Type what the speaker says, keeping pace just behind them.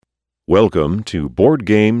Welcome to Board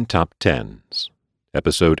Game Top Tens,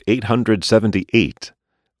 episode 878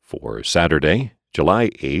 for Saturday, July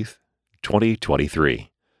 8th,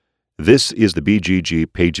 2023. This is the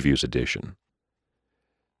BGG Page Views edition.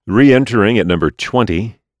 Re-entering at number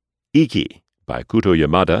 20, Iki by Kuto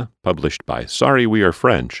Yamada, published by Sorry We Are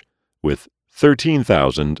French, with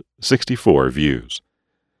 13,064 views.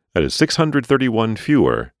 That is 631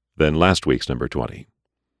 fewer than last week's number 20.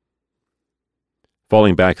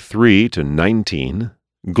 Falling back 3 to 19,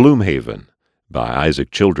 Gloomhaven by Isaac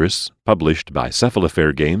Childress, published by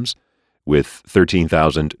Cephalofair Games, with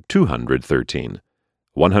 13,213,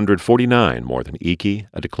 149 more than Iki,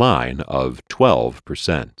 a decline of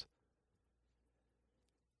 12%.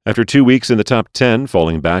 After 2 weeks in the top 10,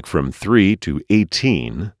 falling back from 3 to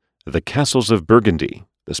 18, The Castles of Burgundy,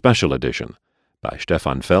 the special edition, by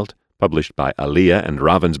Stefan Feld, published by Alea and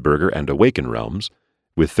Ravensburger and Awaken Realms,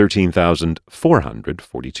 with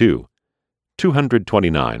 13,442,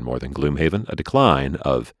 229 more than Gloomhaven, a decline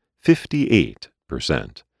of 58%.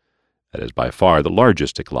 That is by far the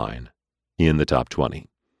largest decline in the top 20.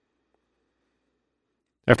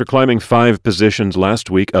 After climbing 5 positions last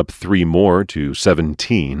week, up 3 more to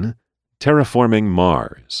 17, Terraforming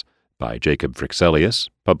Mars by Jacob Frixelius,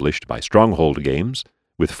 published by Stronghold Games,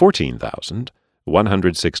 with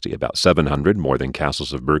 14,160, about 700 more than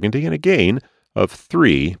Castles of Burgundy, and a gain of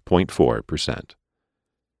 3.4%.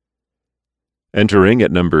 Entering at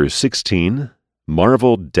number 16,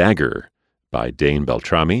 Marvel Dagger by Dane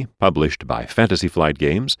Beltrami, published by Fantasy Flight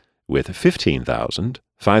Games, with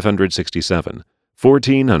 15,567,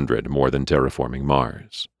 1,400 more than Terraforming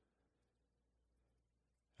Mars.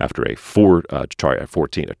 After a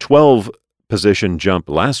 12-position jump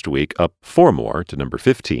last week, up 4 more to number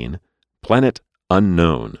 15, Planet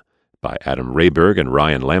Unknown by Adam Rayberg and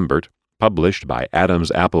Ryan Lambert, published by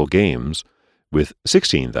Adam's Apple Games, with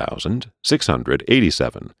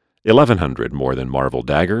 16,687, 1,100 more than Marvel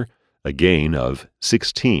Dagger, a gain of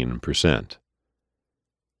 16%.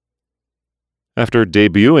 After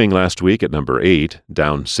debuting last week at number 8,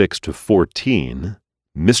 down 6 to 14,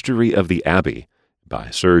 Mystery of the Abbey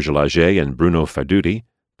by Serge Laget and Bruno Faduti,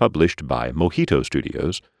 published by Mojito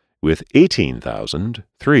Studios, with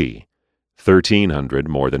 18,003, 1,300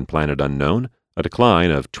 more than Planet Unknown, a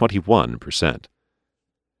decline of 21%.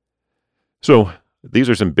 So, these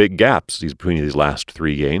are some big gaps between these last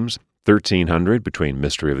 3 games. 1,300 between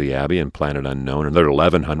Mystery of the Abbey and Planet Unknown, another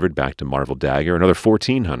 1,100 back to Marvel Dagger, another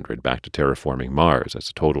 1,400 back to Terraforming Mars.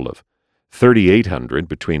 That's a total of 3,800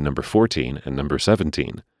 between number 14 and number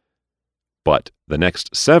 17. But the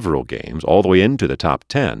next several games, all the way into the top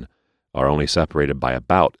 10, are only separated by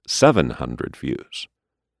about 700 views.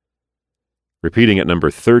 Repeating at number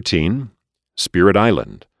 13, Spirit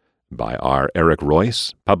Island by R. Eric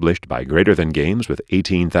Royce, published by Greater Than Games, with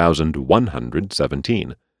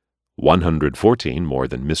 18,117, 114 more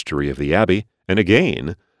than Mystery of the Abbey, and a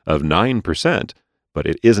gain of 9%, but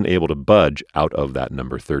it isn't able to budge out of that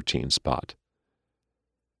number 13 spot.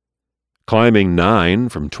 Climbing 9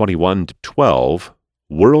 from 21 to 12,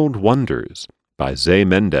 World Wonders by Zay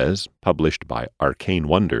Mendez, published by Arcane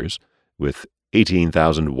Wonders, with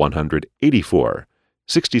 18,184,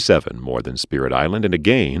 67 more than Spirit Island, and a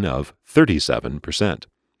gain of 37%.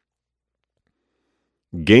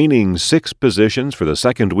 Gaining 6 positions for the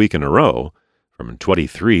second week in a row, from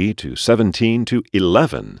 23 to 17 to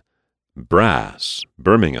 11, Brass,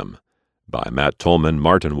 Birmingham, by Matt Tolman,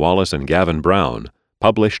 Martin Wallace, and Gavin Brown,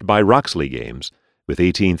 published by Roxley Games, with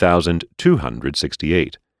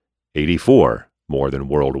 18,268, 84 more than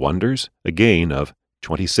World Wonders, a gain of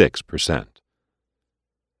 26%.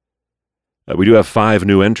 We do have 5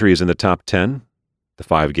 new entries in the top 10. The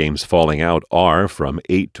 5 games falling out are from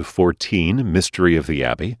 8 to 14, Mystery of the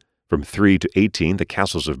Abbey, from 3 to 18, The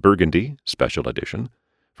Castles of Burgundy, Special Edition,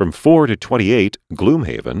 from 4 to 28,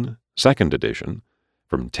 Gloomhaven, Second Edition,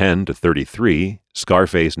 from 10 to 33,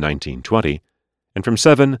 Scarface 1920, and from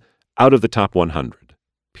 7, out of the top 100,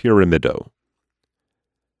 Pyramido.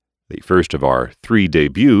 The first of our 3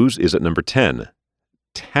 debuts is at number 10,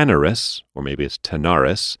 Tanaris, or maybe it's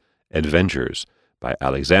Tanaris, Adventures by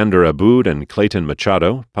Alexander Aboud and Clayton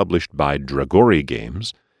Machado, published by Dragori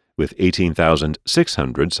Games, with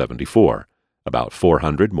 18,674, about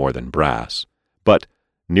 400 more than Brass, but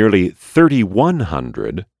nearly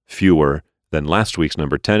 3,100 fewer than last week's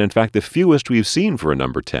number 10. In fact, the fewest we've seen for a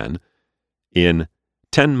number 10 in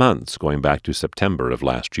 10 months, going back to September of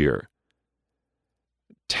last year.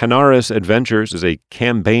 Tanaris Adventures is a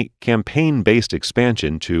campaign-based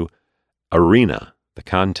expansion to Arena, the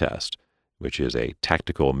Contest, which is a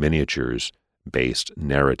tactical miniatures-based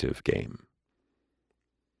narrative game.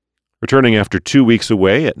 Returning after 2 weeks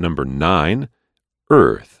away at number 9,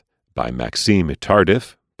 Earth by Maxime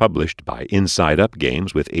Tardif, published by Inside Up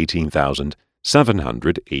Games with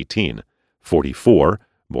 18,718, 44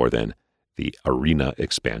 more than the Arena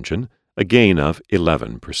expansion, a gain of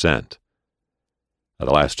 11%. The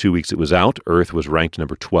last 2 weeks it was out, Earth was ranked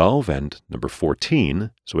number 12 and number 14,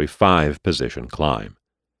 so a 5-position climb.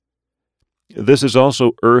 This is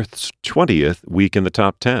also Earth's 20th week in the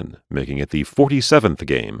top 10, making it the 47th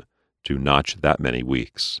game to notch that many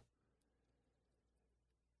weeks.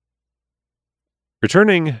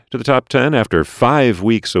 Returning to the top 10 after 5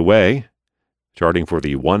 weeks away, charting for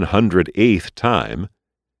the 108th time,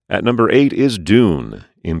 at number 8 is Dune,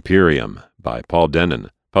 Imperium by Paul Denon,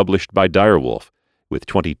 published by Direwolf, with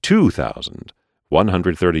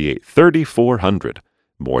 22,138, 3,400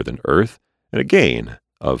 more than Earth, and a gain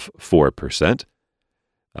of 4%.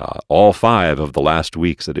 All 5 of the last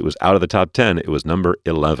weeks that it was out of the top 10, it was number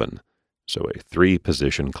 11, so a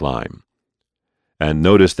 3-position climb. And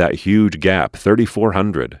notice that huge gap,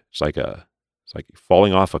 3,400. It's like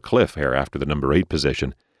falling off a cliff here after the number 8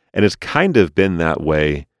 position, and it's kind of been that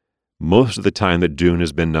way most of the time that Dune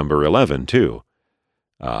has been number 11 too.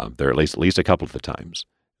 There are at least a couple of the times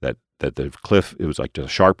that the cliff, it was like a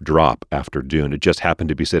sharp drop after Dune. It just happened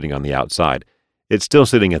to be sitting on the outside. It's still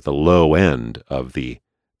sitting at the low end of the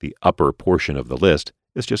upper portion of the list.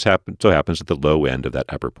 It just happens that the low end of that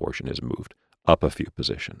upper portion is moved up a few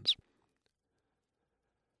positions.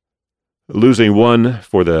 Losing 1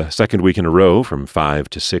 for the second week in a row from 5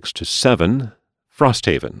 to 6 to 7,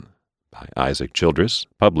 Frosthaven by Isaac Childress,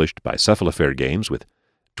 published by Cephalofair Games with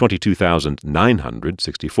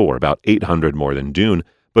 22,964, about 800 more than Dune,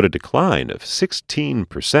 but a decline of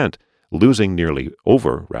 16%, losing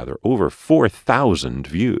over 4,000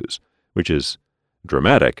 views, which is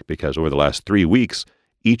dramatic because over the last 3 weeks,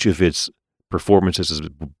 each of its performances has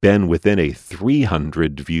been within a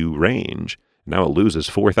 300 view range. Now it loses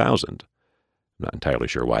 4,000. I'm not entirely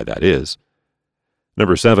sure why that is.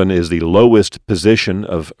 Number 7 is the lowest position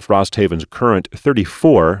of Frosthaven's current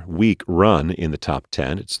 34-week run in the top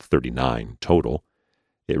 10. It's 39 total.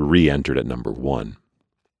 It re-entered at number 1.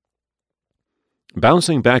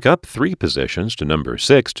 Bouncing back up 3 positions to number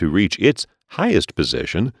 6 to reach its highest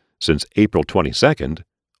position since April 22nd,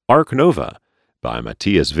 Ark Nova by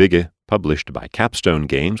Matthias Wigge, published by Capstone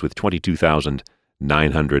Games with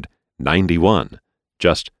 22,991,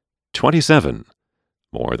 just 27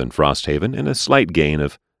 more than Frosthaven, and a slight gain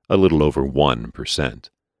of a little over 1%.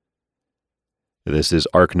 This is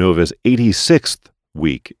Ark Nova's 86th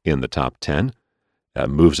week in the top 10. That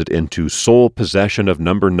moves it into sole possession of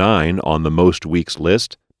number 9 on the most weeks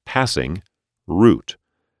list, passing Root.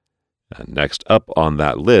 And next up on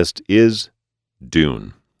that list is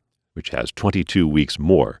Dune, which has 22 weeks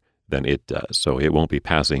more than it does, so it won't be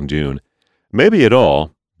passing Dune, maybe at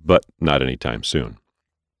all, but not anytime soon.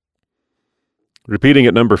 Repeating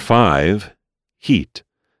at number 5, Heat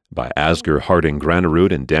by Asger Harding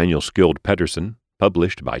Granerud and Daniel Skjold Pedersen,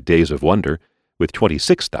 published by Days of Wonder, with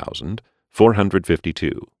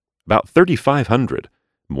 26,452, about 3,500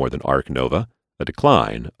 more than Ark Nova, a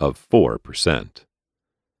decline of 4%.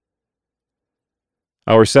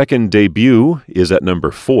 Our second debut is at number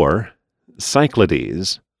 4,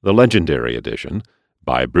 Cyclades, the Legendary Edition,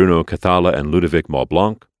 by Bruno Cathala and Ludovic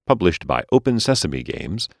Maublanc, published by Open Sesame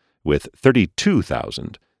Games, with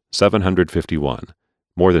 32,751,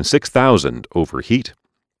 more than 6,000 over Heat.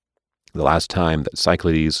 The last time that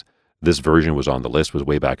Cyclades, this version, was on the list was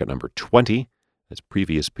way back at number 20, its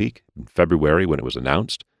previous peak in February when it was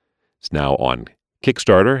announced. It's now on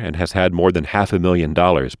Kickstarter and has had more than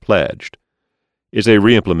 $500,000 pledged. It's a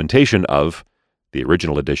reimplementation of the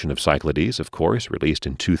original edition of Cyclades, of course, released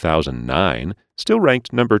in 2009, still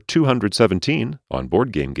ranked number 217 on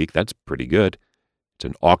Board Game Geek. That's pretty good. It's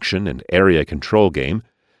an auction and area control game,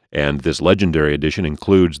 and this Legendary Edition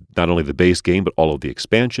includes not only the base game but all of the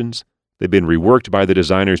expansions. They've been reworked by the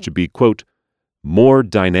designers to be, quote, more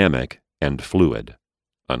dynamic and fluid,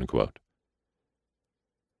 unquote.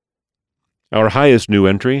 Our highest new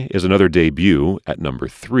entry is another debut at number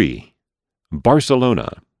 3,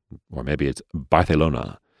 Barcelona, or maybe it's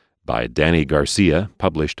Barcelona, by Danny Garcia,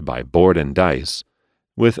 published by Board and Dice,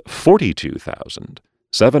 with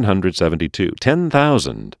 42,772,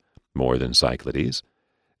 10,000 more than Cyclades.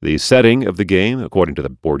 The setting of the game, according to the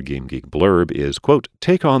Board Game Geek blurb, is, quote,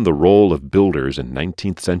 take on the role of builders in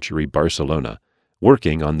 19th century Barcelona,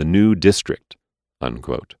 working on the new district,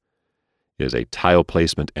 unquote. It is a tile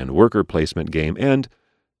placement and worker placement game, and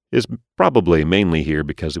is probably mainly here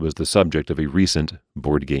because it was the subject of a recent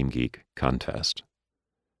Board Game Geek contest.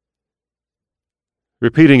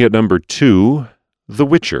 Repeating at number 2, The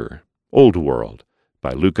Witcher Old World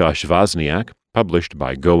by Lukasz Wozniak, published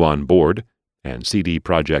by Go On Board and CD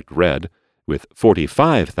Projekt Red, with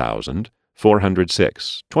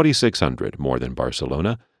 45,406, 2,600 more than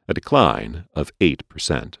Barcelona, a decline of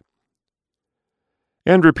 8%.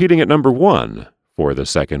 And repeating at number 1 for the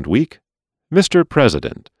second week, Mr.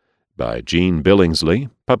 President by Gene Billingsley,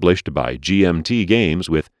 published by GMT Games,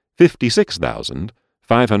 with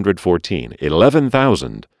 56,514,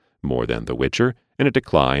 11,000 more than The Witcher, and a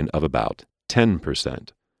decline of about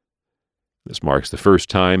 10%. This marks the first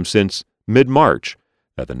time since mid-March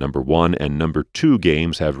that the number 1 and number 2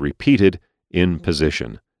 games have repeated in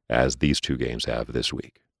position, as these two games have this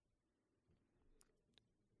week.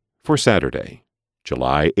 For Saturday,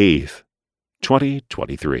 July 8th,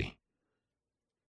 2023.